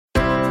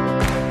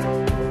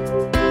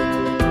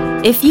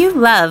If you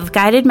love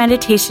guided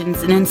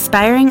meditations and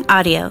inspiring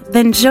audio,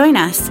 then join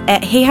us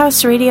at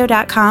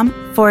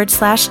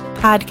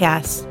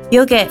hayhouseradio.com/podcast.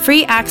 You'll get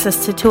free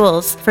access to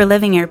tools for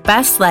living your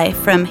best life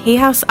from Hay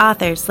House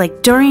authors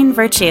like Doreen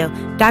Virtue,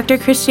 Dr.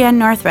 Christiane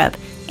Northrup,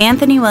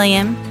 Anthony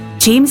William,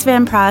 James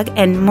Van Praagh,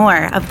 and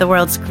more of the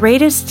world's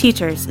greatest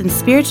teachers in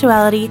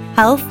spirituality,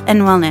 health,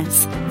 and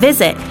wellness.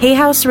 Visit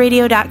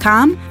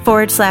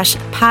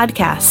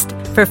hayhouseradio.com/podcast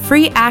for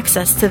free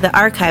access to the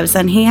archives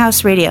on Hay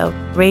House Radio,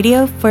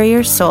 radio for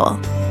your soul.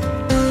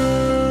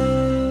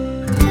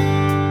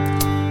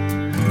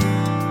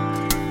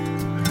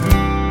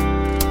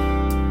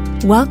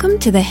 Welcome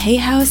to the Hay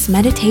House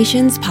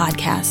Meditations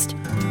podcast,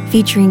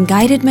 featuring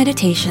guided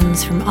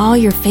meditations from all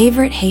your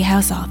favorite Hay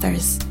House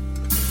authors.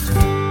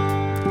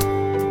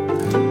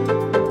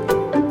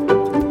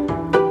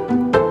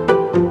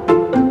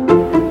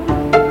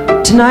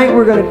 Tonight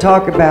we're going to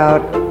talk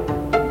about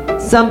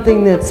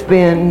something that's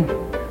been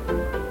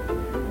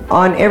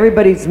on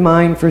everybody's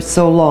mind for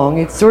so long.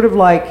 It's sort of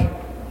like,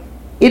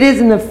 it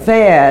isn't a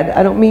fad,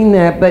 I don't mean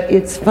that, but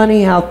it's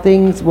funny how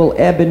things will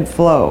ebb and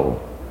flow.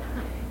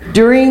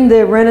 During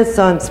the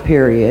Renaissance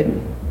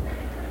period,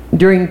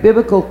 during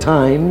biblical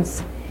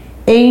times,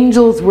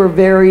 angels were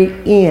very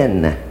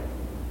in.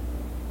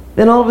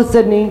 Then all of a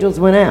sudden angels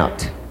went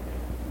out.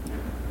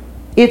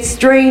 It's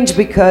strange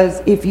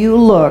because if you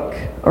look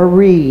or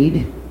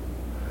read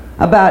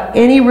about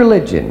any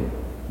religion,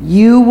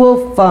 you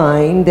will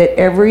find that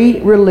every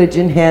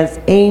religion has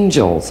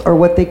angels, or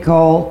what they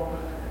call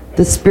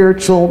the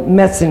spiritual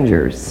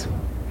messengers.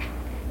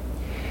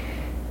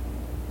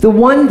 The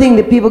one thing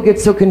that people get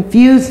so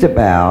confused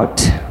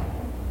about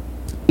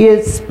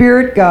is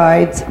spirit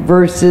guides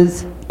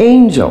versus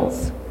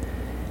angels.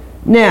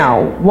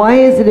 Now, why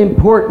is it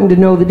important to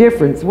know the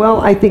difference?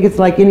 Well, I think it's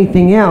like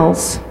anything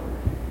else.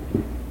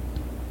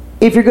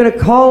 If you're going to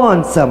call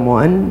on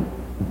someone,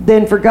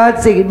 then for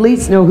God's sake, at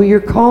least know who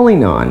you're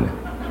calling on.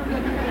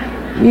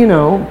 You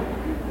know.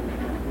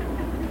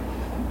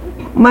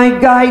 My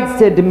guide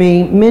said to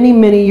me many,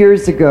 many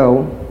years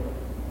ago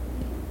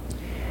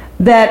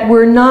that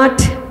we're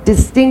not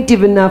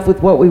distinctive enough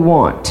with what we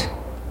want.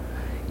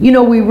 You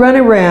know, we run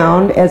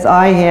around, as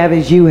I have,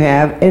 as you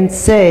have, and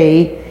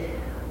say,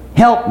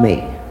 help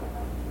me.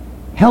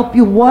 Help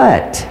you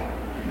what?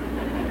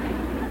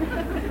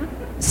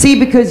 See,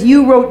 because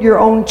you wrote your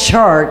own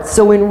chart,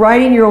 so in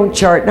writing your own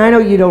chart, and I know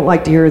you don't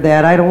like to hear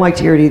that, I don't like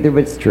to hear it either,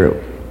 but it's true.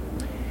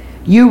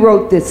 You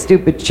wrote this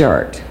stupid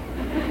chart.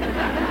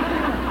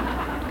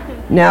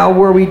 Now,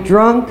 were we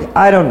drunk?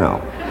 I don't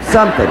know.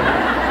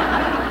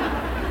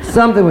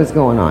 Something was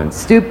going on.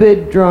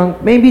 Stupid,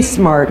 drunk, maybe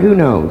smart, who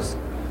knows.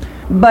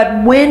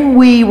 But when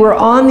we were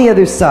on the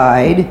other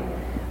side,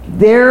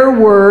 there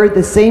were,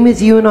 the same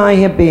as you and I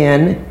have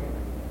been,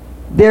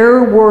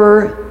 there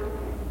were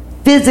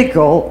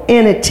physical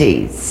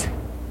entities,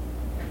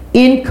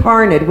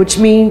 incarnate, which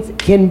means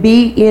can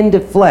be into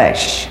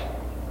flesh,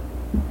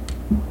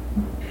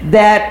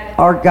 that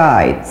are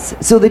guides.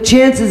 So the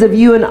chances of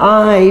you and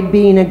I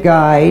being a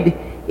guide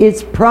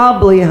is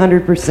probably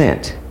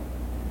 100%.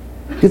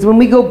 Because when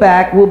we go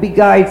back, we'll be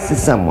guides to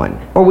someone,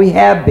 or we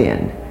have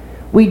been.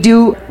 We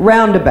do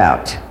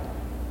roundabout.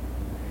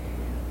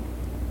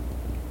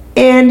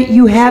 And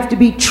you have to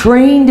be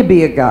trained to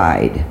be a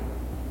guide.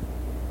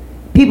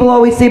 People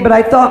always say, but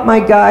I thought my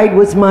guide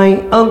was my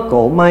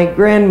uncle, my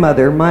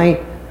grandmother, my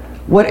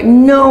what?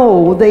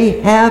 No,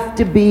 they have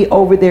to be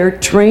over there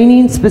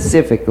training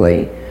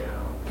specifically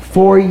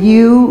for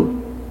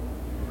you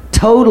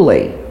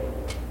totally.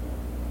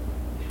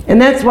 And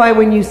that's why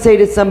when you say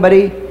to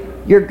somebody,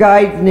 your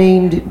guide's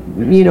named,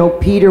 you know,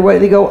 Peter,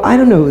 what, they go, I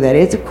don't know who that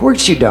is. Of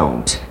course you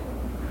don't.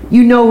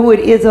 You know who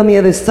it is on the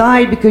other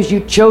side because you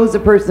chose the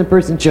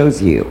person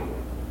chose you.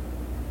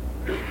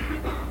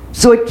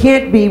 So it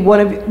can't be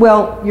one of,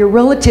 well, your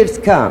relatives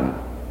come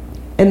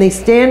and they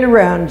stand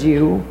around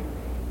you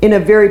in a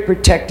very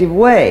protective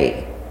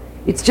way.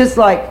 It's just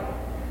like,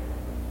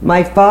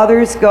 my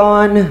father's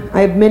gone, I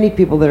have many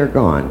people that are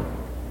gone.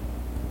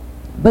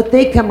 But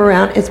they come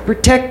around as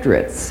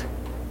protectorates.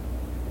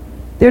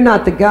 They're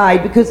not the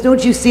guide, because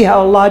don't you see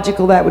how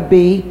illogical that would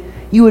be?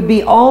 You would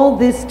be all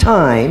this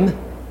time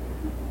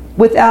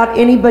without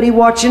anybody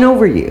watching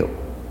over you.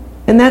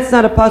 And that's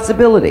not a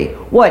possibility.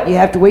 What, you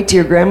have to wait till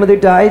your grandmother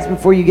dies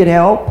before you get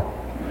help?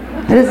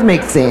 That doesn't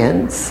make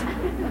sense.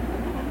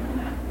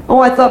 Oh,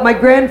 I thought my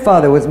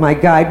grandfather was my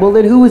guide. Well,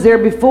 then who was there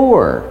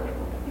before?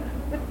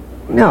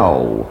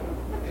 No.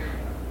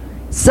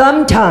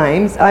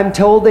 Sometimes I'm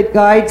told that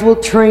guides will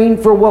train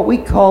for what we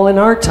call in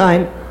our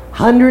time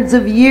hundreds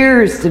of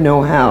years to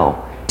know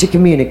how to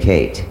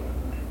communicate.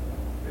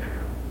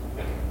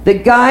 The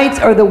guides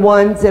are the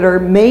ones that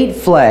are made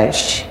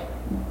flesh,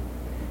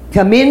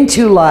 come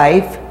into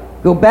life,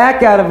 go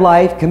back out of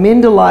life, come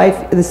into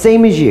life, the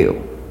same as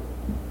you.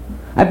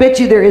 I bet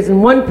you there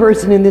isn't one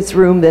person in this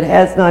room that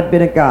has not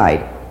been a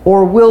guide,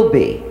 or will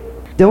be.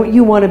 Don't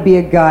you want to be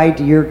a guide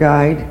to your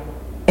guide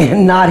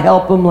and not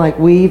help them like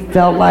we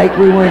felt like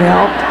we weren't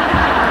helped?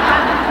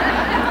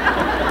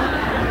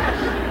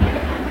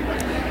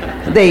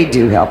 They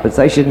do help us.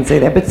 I shouldn't say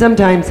that. But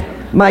sometimes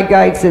my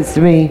guide says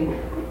to me,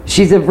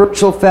 she's a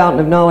virtual fountain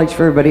of knowledge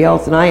for everybody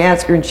else. And I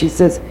ask her and she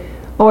says,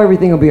 oh,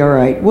 everything will be all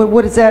right.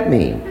 What does that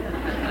mean?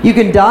 You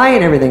can die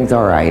and everything's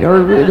all right,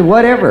 or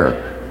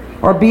whatever.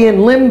 Or be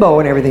in limbo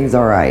and everything's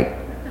all right.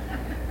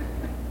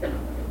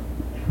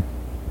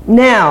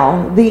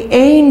 Now, the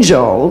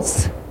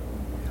angels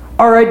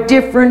are a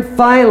different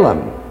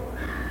phylum.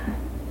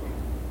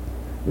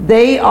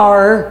 They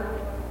are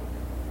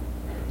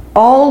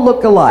all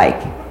look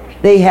alike.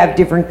 They have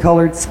different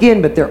colored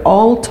skin, but they're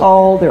all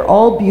tall, they're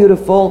all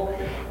beautiful,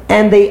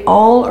 and they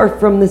all are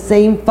from the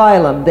same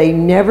phylum. They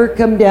never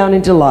come down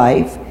into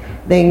life.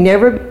 They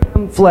never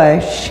become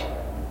flesh.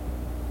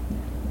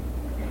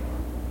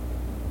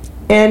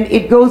 And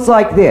it goes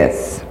like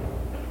this.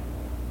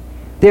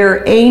 There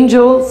are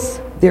angels,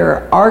 there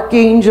are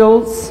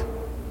archangels,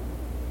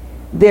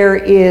 there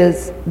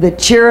is the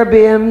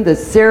cherubim, the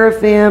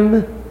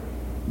seraphim,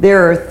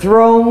 there are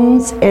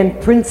thrones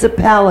and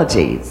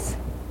principalities.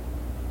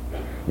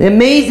 The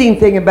amazing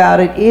thing about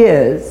it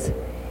is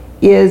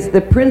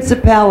the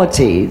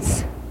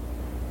principalities,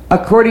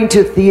 according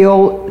to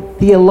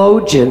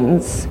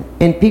theologians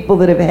and people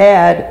that have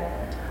had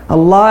a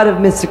lot of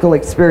mystical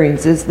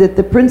experiences, that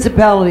the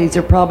principalities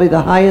are probably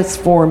the highest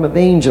form of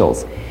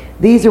angels.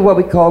 These are what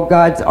we call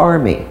God's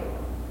army.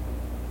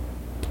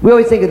 We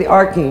always think of the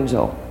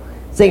archangel,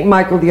 St.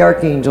 Michael the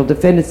archangel,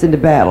 defend us into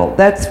battle.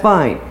 That's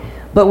fine.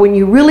 But when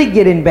you really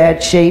get in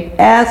bad shape,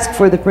 ask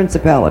for the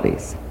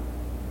principalities.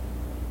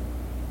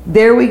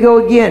 There we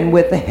go again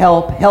with the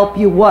help. Help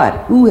you what?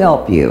 Who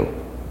help you?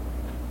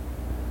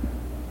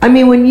 I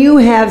mean, when you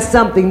have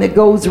something that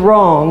goes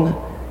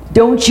wrong,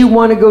 don't you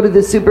want to go to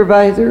the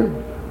supervisor?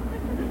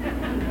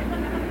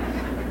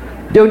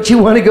 Don't you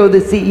want to go to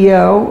the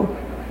CEO?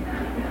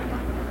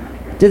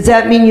 Does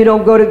that mean you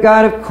don't go to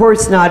God? Of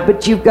course not.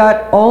 But you've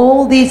got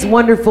all these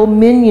wonderful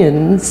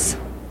minions.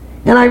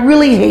 And I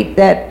really hate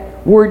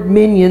that word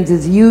minions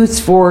is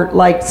used for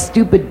like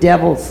stupid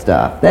devil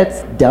stuff.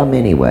 That's dumb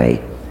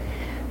anyway.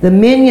 The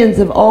minions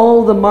of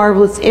all the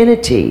marvelous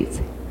entities.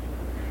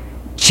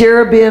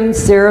 Cherubim,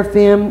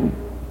 seraphim,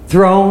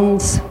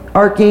 thrones,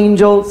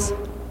 archangels,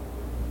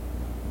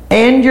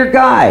 and your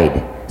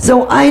guide.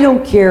 So I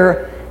don't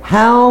care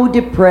how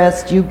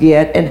depressed you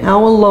get and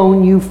how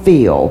alone you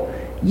feel.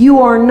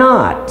 You are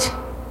not.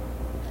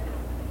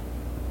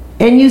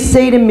 And you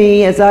say to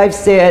me, as I've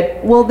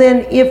said, well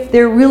then if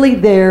they're really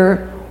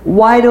there,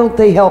 why don't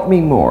they help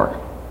me more?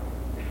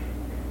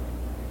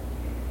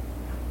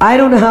 I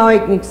don't know how I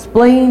can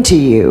explain to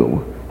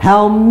you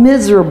how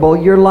miserable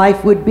your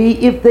life would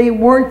be if they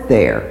weren't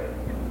there.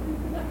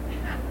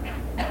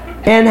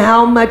 And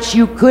how much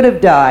you could have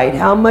died,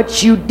 how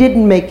much you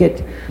didn't make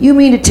it. You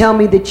mean to tell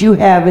me that you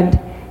haven't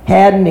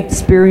had an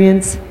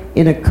experience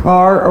in a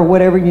car or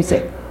whatever, and you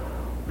say,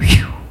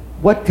 whew,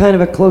 what kind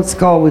of a close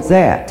call was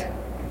that?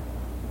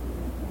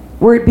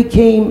 Where it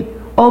became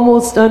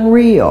almost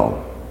unreal.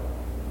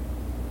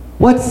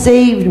 What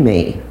saved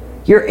me?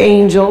 Your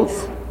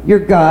angels, your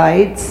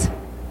guides.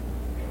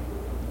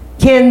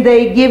 Can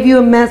they give you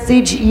a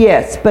message?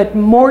 Yes, but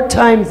more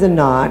times than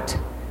not,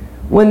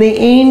 when the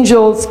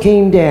angels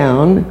came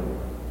down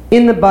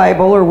in the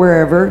Bible or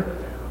wherever,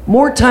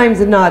 more times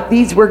than not,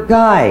 these were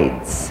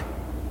guides.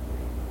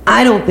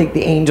 I don't think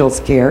the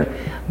angels care,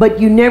 but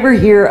you never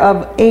hear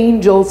of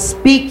angels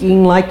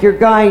speaking like your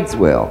guides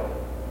will.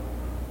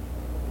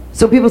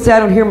 So people say, I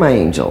don't hear my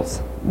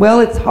angels. Well,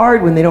 it's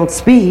hard when they don't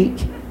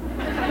speak.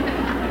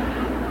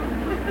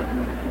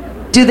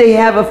 Do they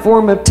have a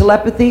form of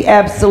telepathy?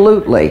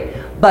 Absolutely.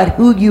 But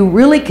who you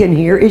really can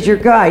hear is your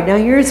guide. Now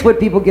here's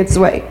what people get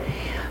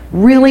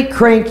really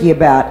cranky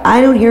about. I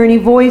don't hear any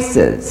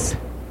voices.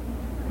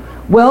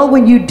 Well,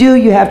 when you do,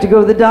 you have to go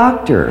to the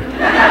doctor.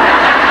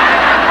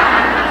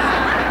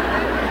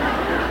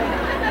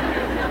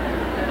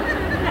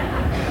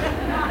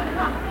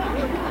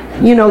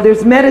 You know,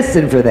 there's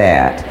medicine for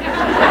that.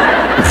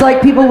 It's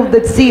like people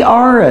that see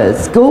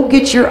auras. Go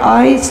get your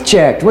eyes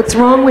checked. What's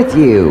wrong with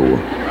you?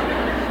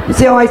 You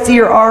say, oh, I see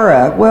your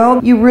aura.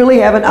 Well, you really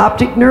have an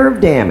optic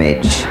nerve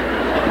damage.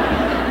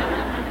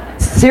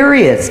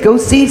 Serious. Go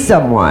see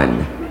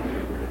someone.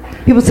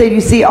 People say, do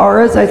you see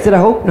auras? I said, I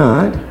hope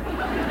not.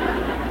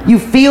 You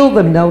feel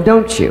them though,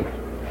 don't you?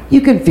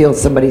 You can feel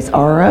somebody's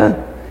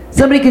aura.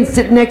 Somebody can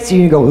sit next to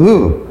you and you go,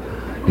 ooh.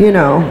 You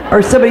know,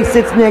 or somebody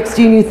sits next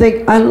to you and you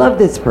think, I love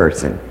this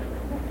person.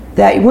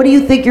 What do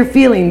you think you're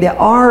feeling? The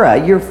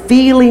aura. You're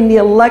feeling the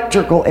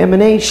electrical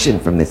emanation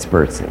from this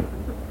person.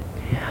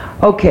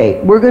 Okay,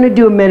 we're going to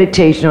do a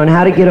meditation on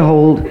how to get a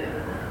hold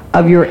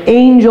of your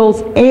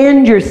angels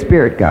and your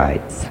spirit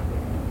guides.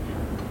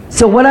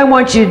 So what I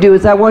want you to do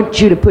is I want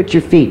you to put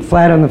your feet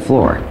flat on the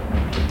floor.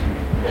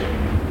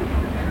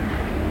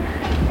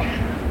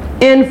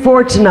 And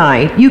for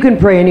tonight, you can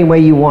pray any way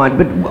you want,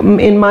 but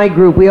in my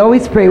group, we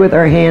always pray with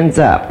our hands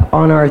up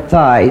on our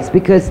thighs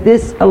because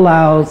this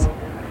allows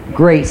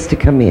grace to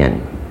come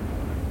in.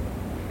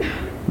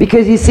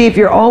 Because you see, if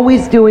you're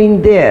always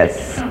doing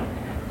this,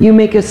 you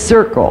make a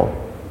circle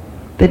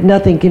that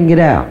nothing can get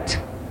out.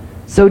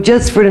 So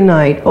just for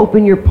tonight,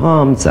 open your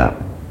palms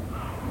up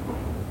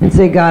and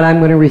say, God, I'm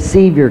going to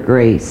receive your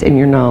grace and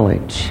your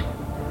knowledge.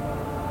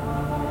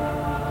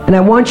 And I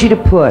want you to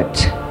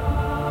put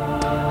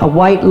a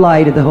white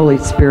light of the Holy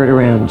Spirit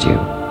around you.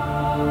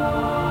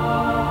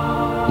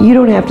 You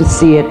don't have to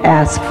see it,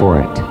 ask for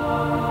it.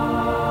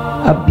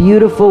 A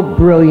beautiful,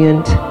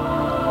 brilliant,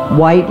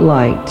 white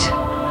light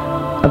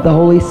of the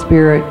Holy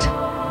Spirit,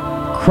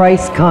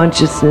 Christ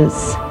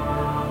consciousness,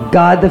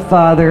 God the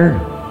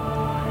Father,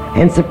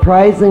 and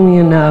surprisingly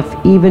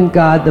enough, even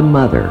God the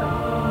Mother.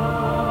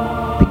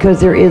 Because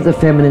there is a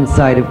feminine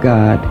side of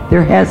God.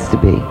 There has to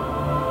be.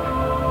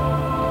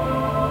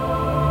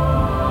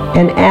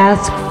 And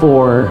ask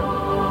for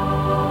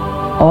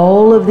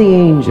all of the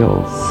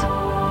angels,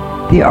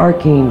 the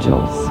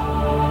archangels,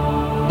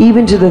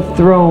 even to the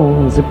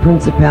thrones of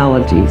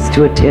principalities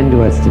to attend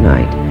to us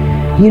tonight.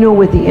 You know,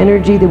 with the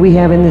energy that we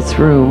have in this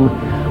room,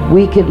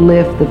 we could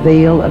lift the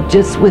veil of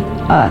just with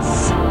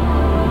us,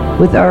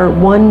 with our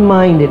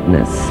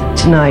one-mindedness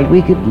tonight,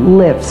 we could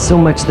lift so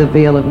much the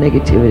veil of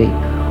negativity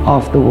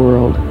off the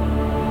world.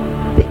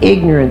 The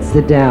ignorance,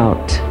 the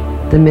doubt,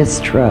 the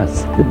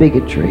mistrust, the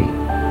bigotry.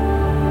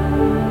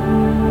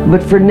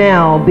 But for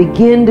now,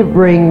 begin to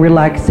bring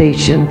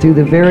relaxation through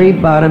the very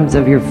bottoms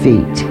of your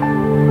feet.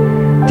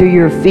 Through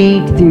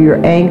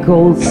your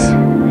ankles,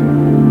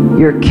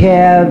 your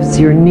calves,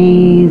 your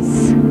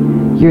knees,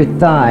 your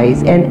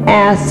thighs. And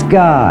ask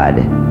God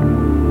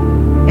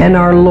and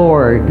our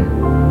Lord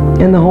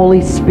and the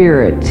Holy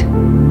Spirit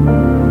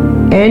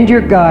and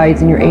your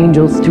guides and your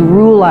angels to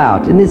rule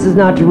out, and this is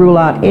not to rule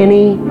out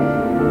any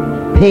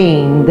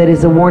pain that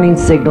is a warning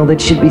signal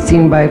that should be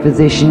seen by a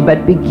physician,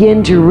 but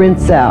begin to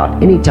rinse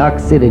out any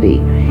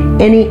toxicity,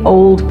 any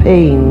old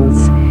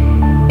pains,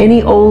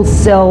 any old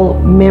cell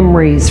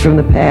memories from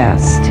the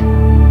past.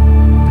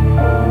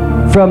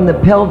 From the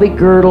pelvic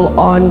girdle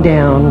on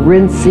down,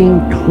 rinsing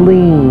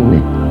clean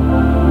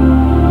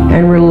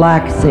and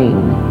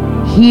relaxing,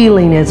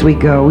 healing as we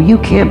go. You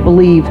can't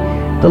believe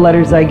the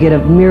letters I get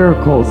of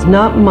miracles,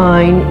 not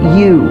mine,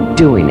 you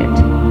doing it.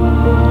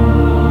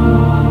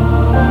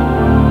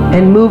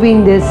 And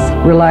moving this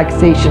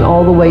relaxation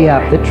all the way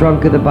up the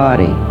trunk of the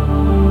body.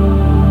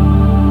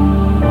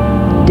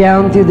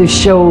 Down through the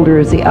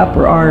shoulders, the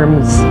upper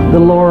arms, the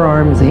lower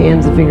arms, the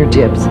hands and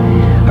fingertips,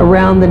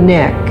 around the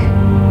neck,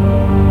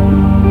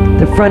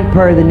 the front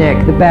part of the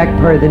neck, the back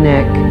part of the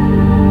neck,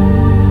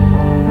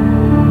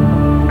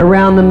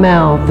 around the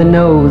mouth, the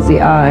nose, the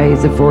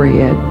eyes, the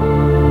forehead.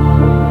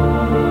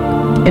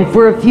 And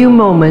for a few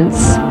moments,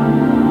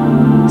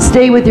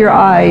 stay with your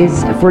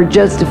eyes for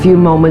just a few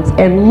moments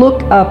and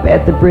look up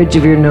at the bridge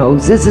of your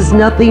nose. This is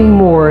nothing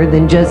more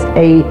than just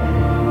a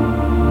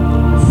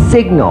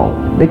signal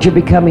that you're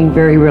becoming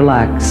very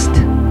relaxed.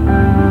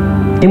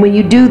 And when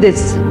you do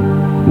this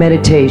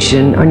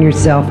meditation on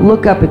yourself,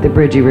 look up at the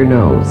bridge of your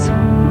nose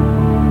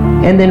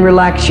and then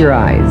relax your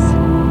eyes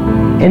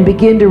and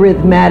begin to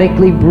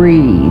rhythmically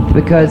breathe,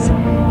 because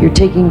you're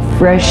taking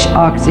fresh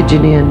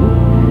oxygen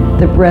in,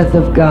 the breath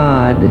of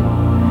God,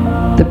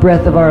 the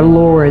breath of our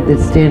Lord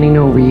that's standing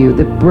over you,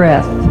 the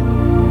breath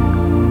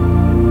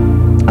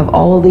of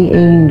all the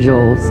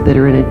angels that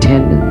are in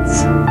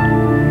attendance,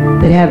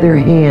 that have their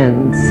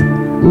hands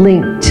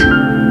linked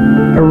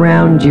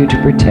around you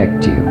to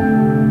protect you.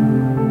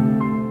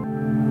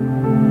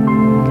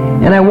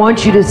 And I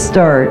want you to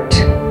start,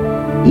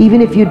 even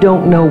if you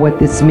don't know what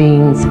this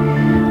means,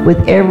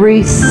 with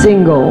every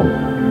single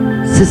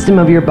system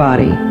of your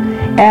body.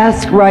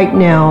 Ask right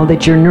now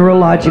that your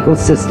neurological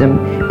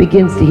system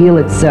begins to heal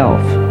itself.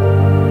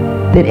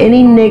 That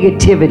any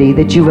negativity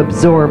that you've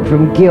absorbed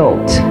from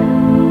guilt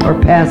or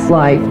past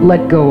life,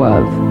 let go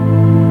of.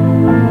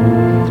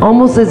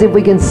 Almost as if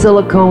we can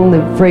silicone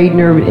the frayed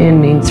nerve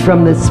endings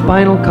from the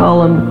spinal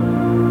column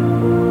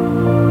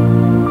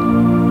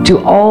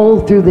to all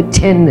through the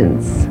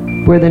tendons,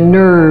 where the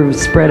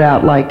nerves spread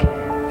out like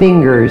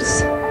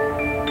fingers.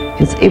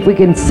 As if we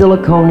can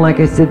silicone,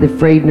 like I said, the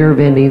frayed nerve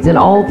endings, and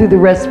all through the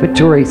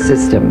respiratory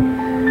system,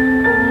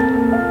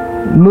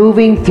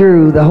 moving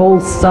through the whole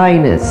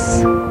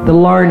sinus, the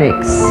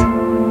larynx,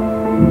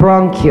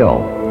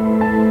 bronchial,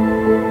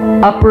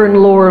 upper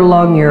and lower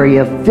lung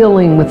area,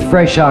 filling with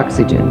fresh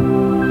oxygen,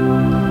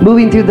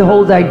 moving through the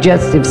whole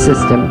digestive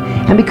system.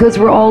 And because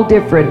we're all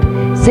different,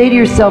 say to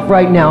yourself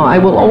right now, I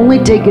will only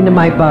take into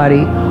my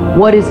body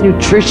what is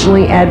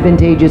nutritionally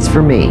advantageous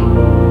for me.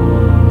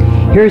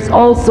 Here's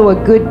also a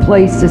good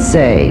place to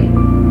say,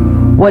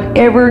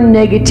 whatever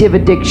negative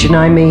addiction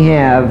I may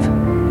have,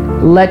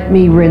 let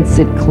me rinse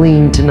it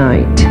clean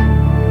tonight.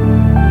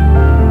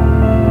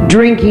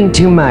 Drinking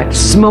too much,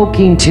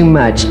 smoking too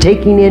much,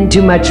 taking in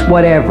too much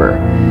whatever.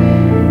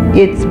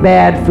 It's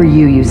bad for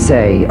you, you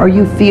say, or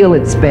you feel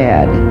it's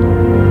bad.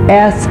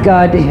 Ask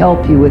God to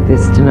help you with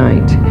this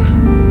tonight.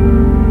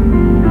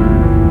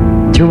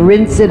 To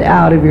rinse it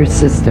out of your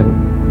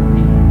system.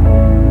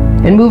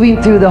 And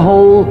moving through the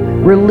whole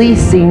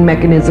releasing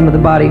mechanism of the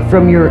body,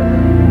 from your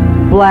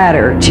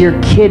bladder to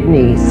your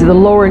kidneys to the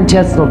lower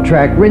intestinal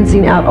tract,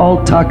 rinsing out all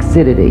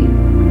toxicity.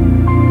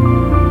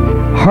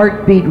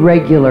 heartbeat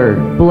regular,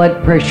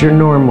 blood pressure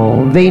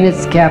normal,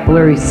 venous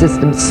capillary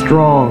system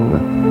strong.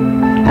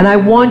 And I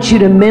want you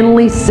to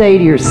mentally say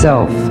to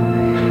yourself,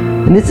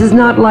 and this is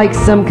not like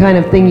some kind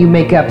of thing you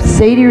make up,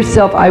 say to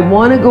yourself, I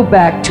want to go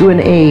back to an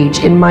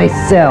age in my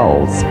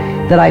cells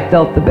that I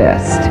felt the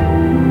best.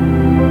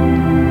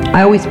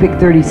 I always pick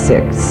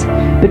 36,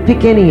 but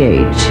pick any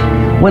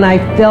age, when I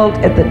felt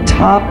at the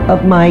top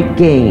of my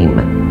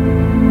game,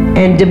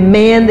 and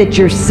demand that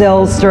your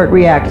cells start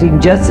reacting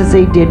just as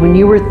they did when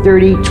you were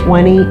 30,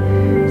 20,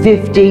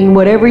 15,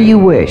 whatever you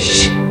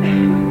wish.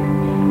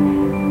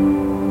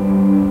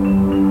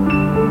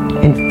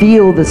 And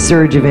feel the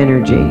surge of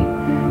energy.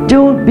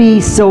 Don't be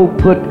so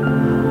put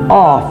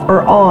off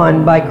or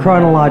on by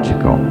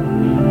chronological.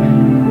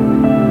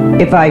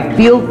 If I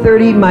feel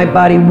 30, my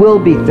body will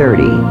be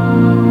 30.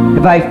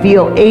 If I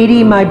feel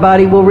 80, my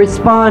body will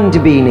respond to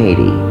being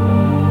 80.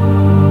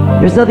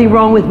 There's nothing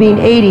wrong with being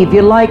 80 if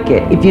you like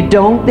it. If you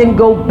don't, then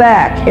go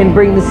back and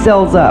bring the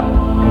cells up.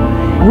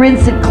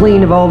 Rinse it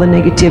clean of all the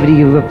negativity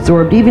you've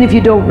absorbed, even if you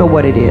don't know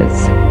what it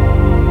is.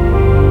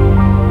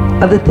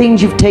 Of the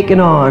things you've taken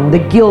on, the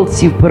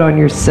guilts you've put on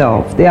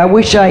yourself, the I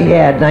wish I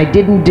had and I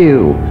didn't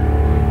do,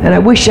 and I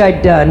wish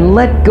I'd done.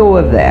 Let go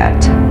of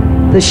that.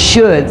 The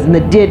shoulds and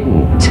the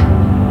didn't.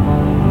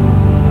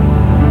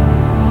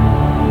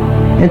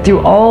 And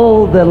through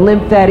all the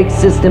lymphatic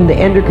system, the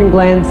endocrine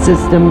gland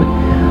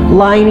system,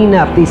 lining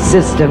up these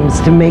systems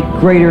to make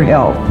greater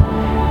health.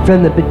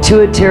 From the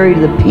pituitary to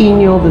the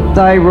pineal, the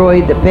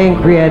thyroid, the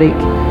pancreatic,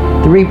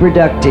 the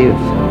reproductive,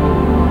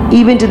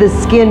 even to the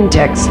skin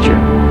texture.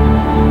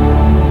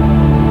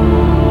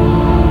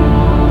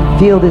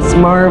 Feel this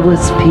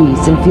marvelous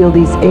peace and feel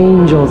these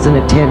angels in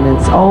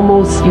attendance.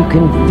 Almost you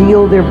can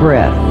feel their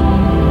breath.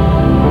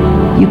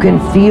 You can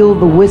feel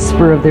the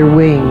whisper of their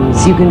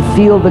wings. You can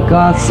feel the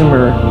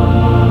gossamer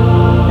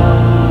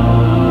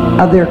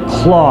of their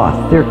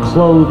cloth, their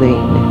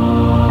clothing.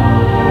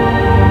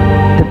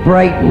 The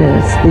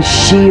brightness, the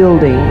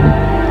shielding,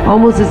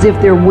 almost as if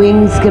their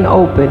wings can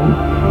open,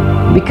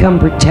 become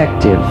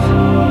protective.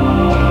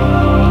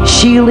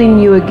 Shielding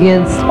you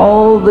against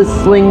all the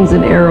slings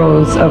and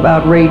arrows of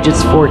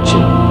outrageous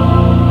fortune.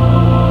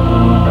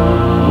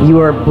 You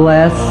are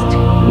blessed.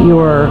 You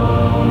are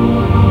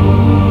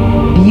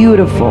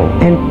beautiful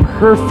and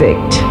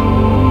perfect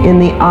in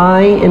the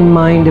eye and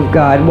mind of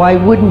God. Why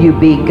wouldn't you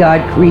be?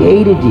 God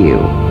created you.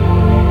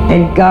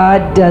 And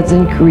God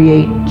doesn't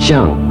create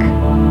junk.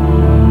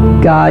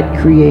 God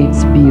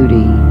creates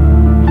beauty.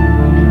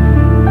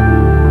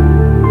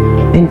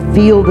 And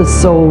feel the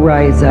soul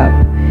rise up.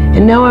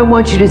 And now I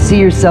want you to see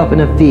yourself in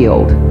a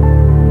field.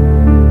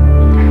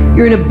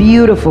 You're in a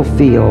beautiful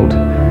field.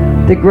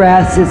 The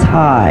grass is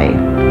high.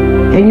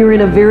 And you're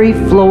in a very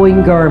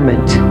flowing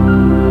garment.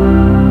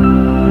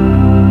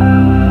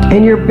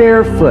 And you're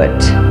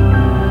barefoot.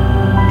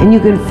 And you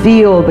can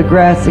feel the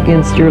grass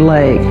against your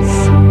legs.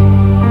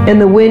 And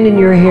the wind in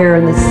your hair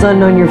and the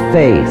sun on your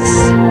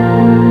face.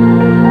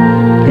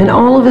 And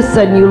all of a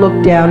sudden you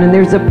look down and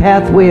there's a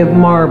pathway of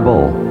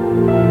marble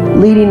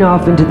leading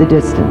off into the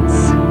distance.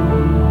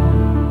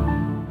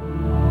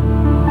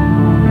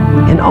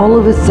 And all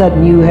of a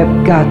sudden you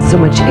have got so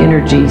much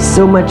energy,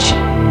 so much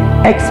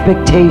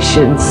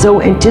expectation,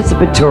 so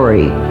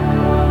anticipatory,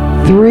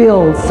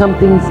 thrill,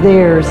 something's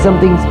there,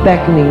 something's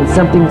beckoning,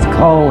 something's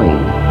calling.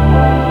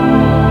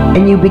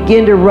 And you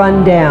begin to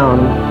run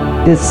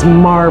down this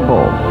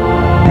marble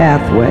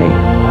pathway.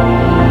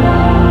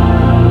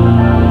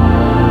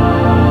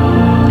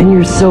 And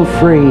you're so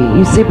free.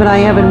 You say, but I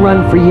haven't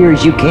run for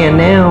years. You can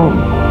now.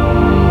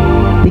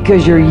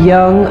 Because you're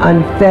young,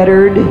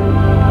 unfettered,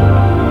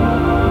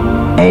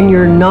 and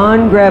you're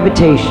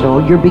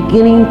non-gravitational. You're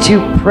beginning to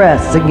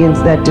press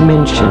against that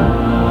dimension.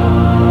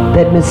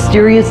 That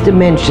mysterious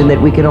dimension that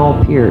we can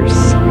all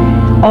pierce.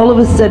 All of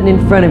a sudden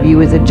in front of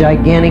you is a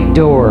gigantic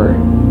door.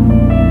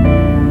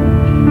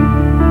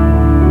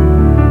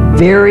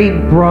 Very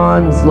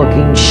bronze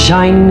looking,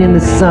 shining in the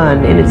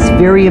sun, and it's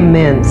very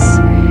immense,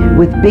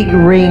 with big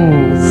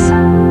rings.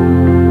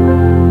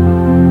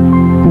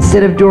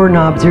 Instead of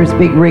doorknobs, there's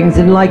big rings,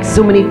 and like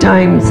so many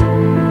times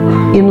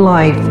in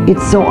life,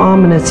 it's so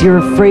ominous, you're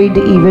afraid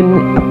to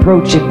even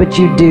approach it, but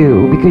you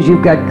do, because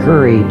you've got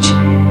courage.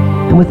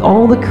 And with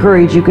all the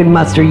courage you can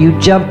muster, you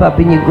jump up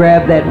and you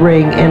grab that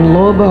ring, and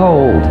lo and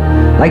behold,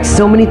 like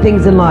so many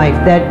things in life,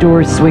 that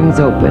door swings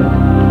open,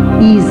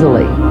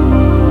 easily.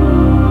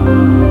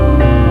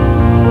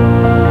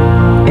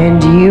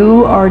 And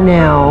you are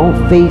now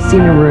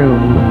facing a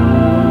room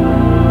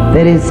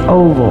that is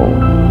oval.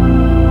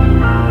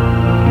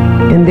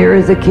 And there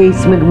is a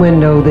casement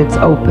window that's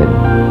open.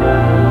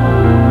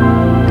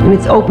 And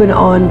it's open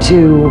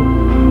onto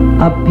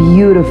a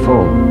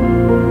beautiful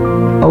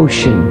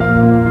ocean.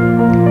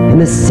 And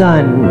the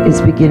sun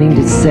is beginning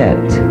to set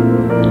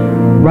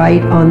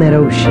right on that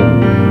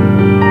ocean.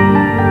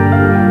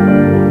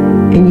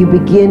 And you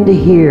begin to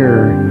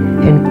hear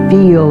and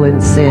feel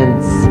and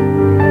sense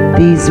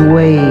these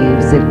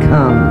waves that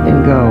come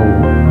and go.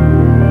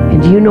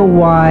 And do you know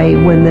why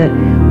when the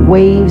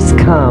waves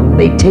come,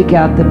 they take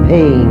out the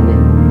pain?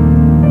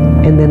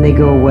 and then they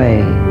go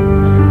away.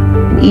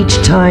 And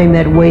each time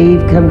that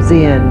wave comes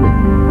in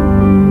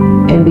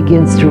and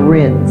begins to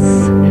rinse,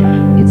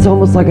 it's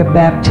almost like a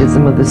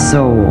baptism of the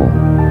soul.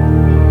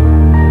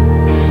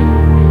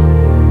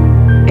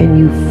 And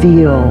you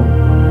feel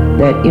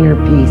that inner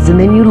peace. And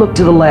then you look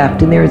to the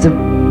left, and there's a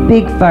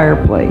big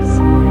fireplace.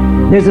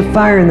 There's a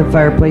fire in the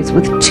fireplace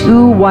with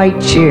 2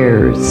 white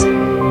chairs,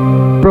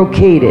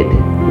 brocaded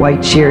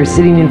white chairs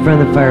sitting in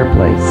front of the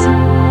fireplace.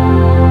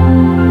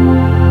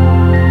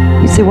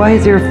 You say, why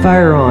is there a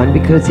fire on?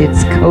 Because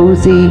it's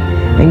cozy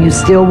and you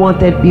still want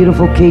that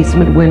beautiful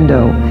casement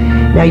window.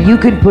 Now you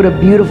could put a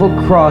beautiful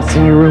cross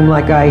in your room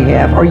like I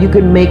have, or you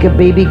could make a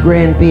baby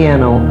grand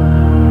piano.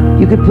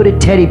 You could put a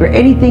teddy bear,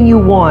 anything you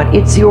want.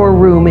 It's your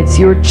room, it's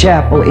your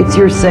chapel, it's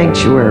your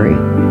sanctuary.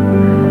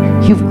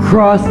 You've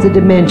crossed the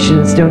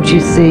dimensions, don't you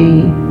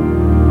see?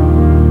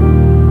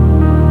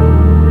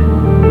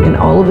 And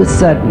all of a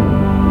sudden,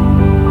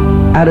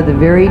 out of the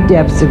very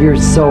depths of your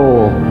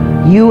soul,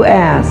 you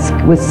ask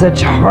with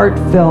such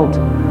heartfelt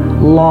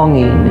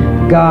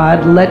longing,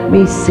 God, let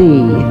me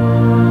see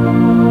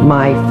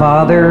my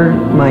Father,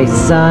 my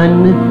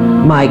Son,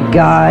 my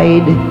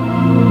guide,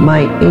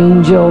 my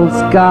angels.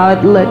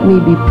 God, let me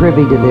be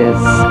privy to this.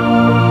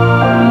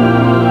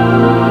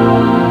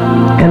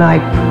 And I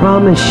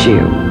promise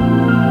you,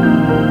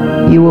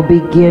 you will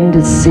begin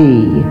to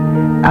see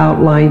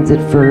outlines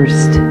at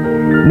first.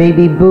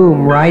 Maybe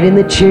boom, right in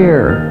the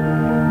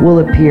chair will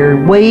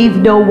appear. Wave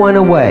no one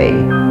away,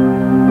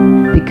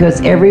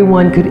 because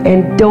everyone could.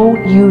 And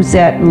don't use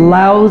that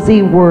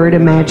lousy word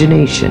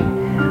imagination.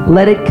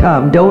 Let it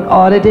come. Don't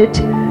audit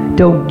it.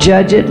 Don't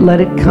judge it.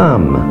 Let it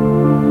come.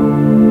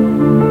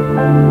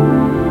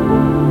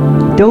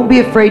 Don't be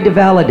afraid to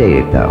validate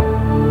it, though.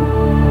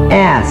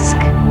 Ask.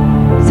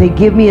 Say,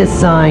 give me a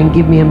sign,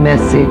 give me a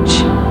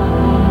message.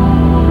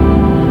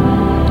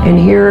 And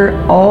here,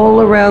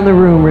 all around the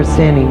room are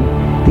standing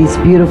these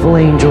beautiful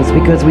angels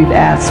because we've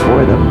asked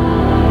for them.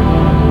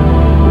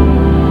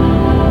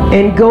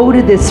 And go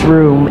to this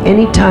room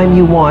anytime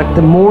you want.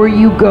 The more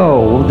you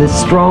go, the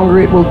stronger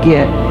it will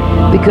get,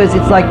 because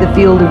it's like the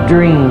field of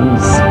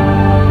dreams.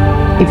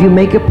 If you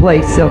make a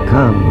place, they'll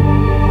come.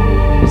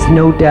 There's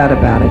no doubt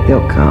about it,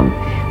 they'll come.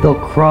 They'll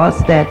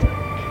cross that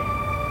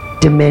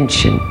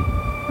dimension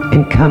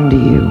and come to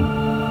you,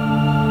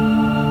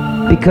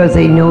 because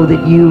they know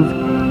that you've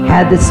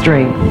had the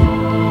strength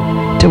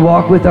to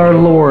walk with our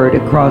Lord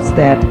across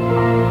that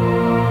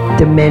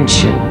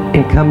dimension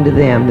and come to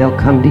them. They'll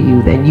come to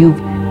you. Then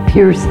you've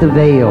pierced the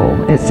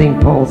veil, as St.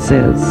 Paul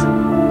says.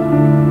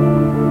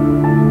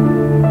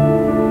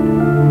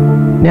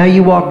 Now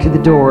you walk to the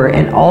door,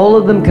 and all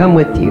of them come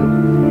with you.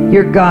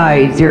 Your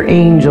guides, your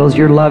angels,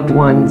 your loved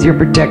ones, your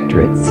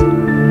protectorates.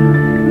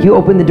 You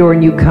open the door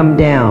and you come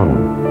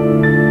down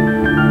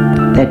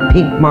that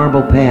pink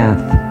marble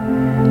path,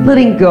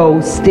 letting go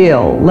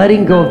still,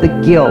 letting go of the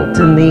guilt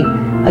and the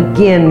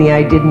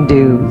I didn't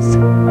do's.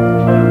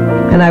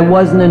 And I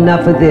wasn't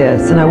enough of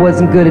this, and I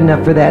wasn't good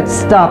enough for that.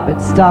 Stop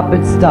it, stop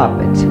it, stop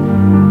it.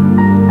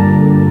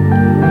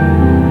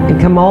 And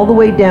come all the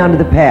way down to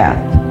the path.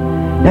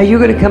 Now you're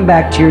going to come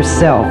back to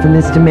yourself in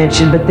this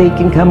dimension, but they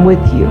can come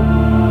with you.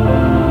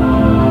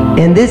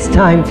 And this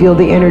time feel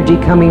the energy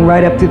coming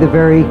right up through the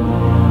very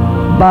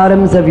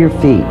bottoms of your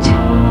feet.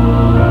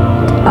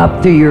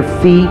 Up through your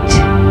feet,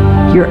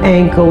 your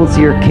ankles,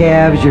 your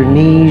calves, your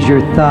knees,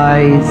 your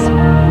thighs,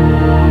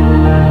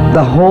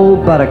 the whole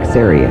buttocks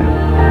area.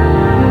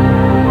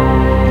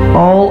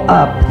 All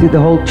up through the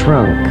whole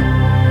trunk,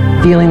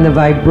 feeling the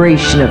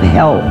vibration of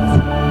health.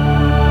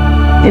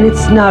 And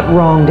it's not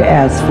wrong to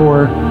ask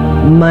for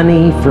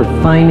money, for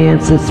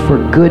finances, for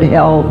good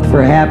health,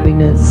 for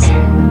happiness.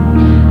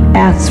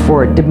 Ask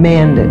for it,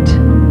 demand it.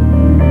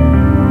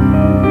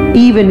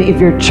 Even if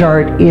your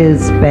chart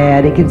is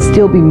bad, it can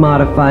still be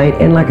modified.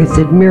 And like I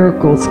said,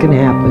 miracles can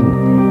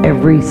happen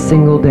every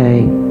single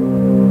day.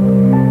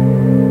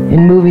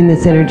 And moving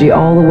this energy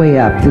all the way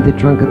up through the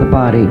trunk of the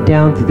body,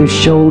 down through the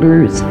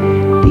shoulders,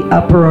 the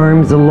upper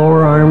arms, the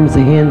lower arms,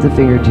 the hands, the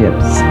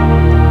fingertips,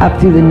 up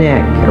through the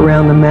neck,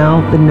 around the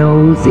mouth, the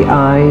nose, the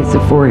eyes, the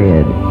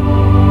forehead.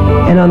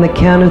 And on the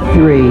count of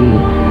 3,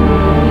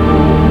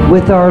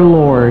 with our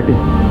Lord,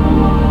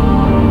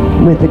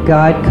 with the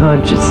God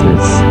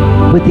consciousness,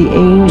 with the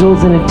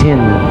angels in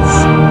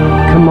attendance,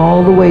 come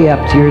all the way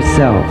up to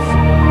yourself.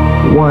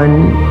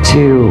 1,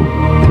 2,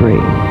 3.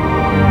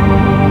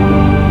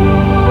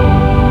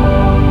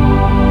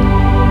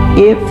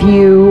 If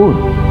you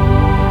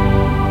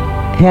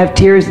have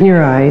tears in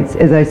your eyes,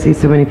 as I see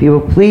so many people,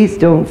 please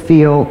don't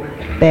feel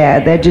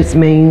bad. That just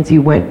means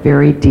you went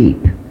very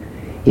deep.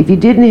 If you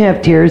didn't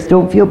have tears,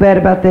 don't feel bad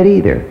about that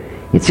either.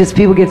 It's just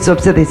people get so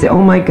upset, they say,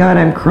 oh my God,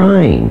 I'm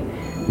crying.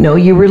 No,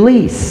 you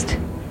released.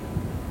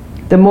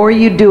 The more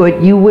you do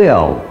it, you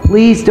will.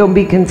 Please don't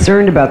be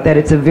concerned about that.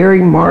 It's a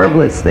very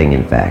marvelous thing,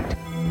 in fact.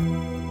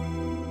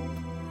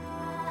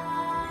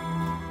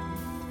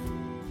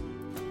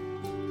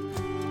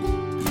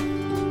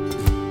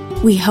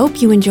 We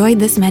hope you enjoyed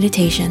this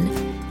meditation.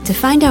 To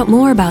find out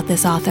more about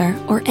this author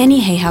or any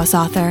Hay House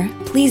author,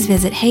 please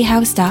visit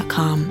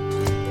hayhouse.com.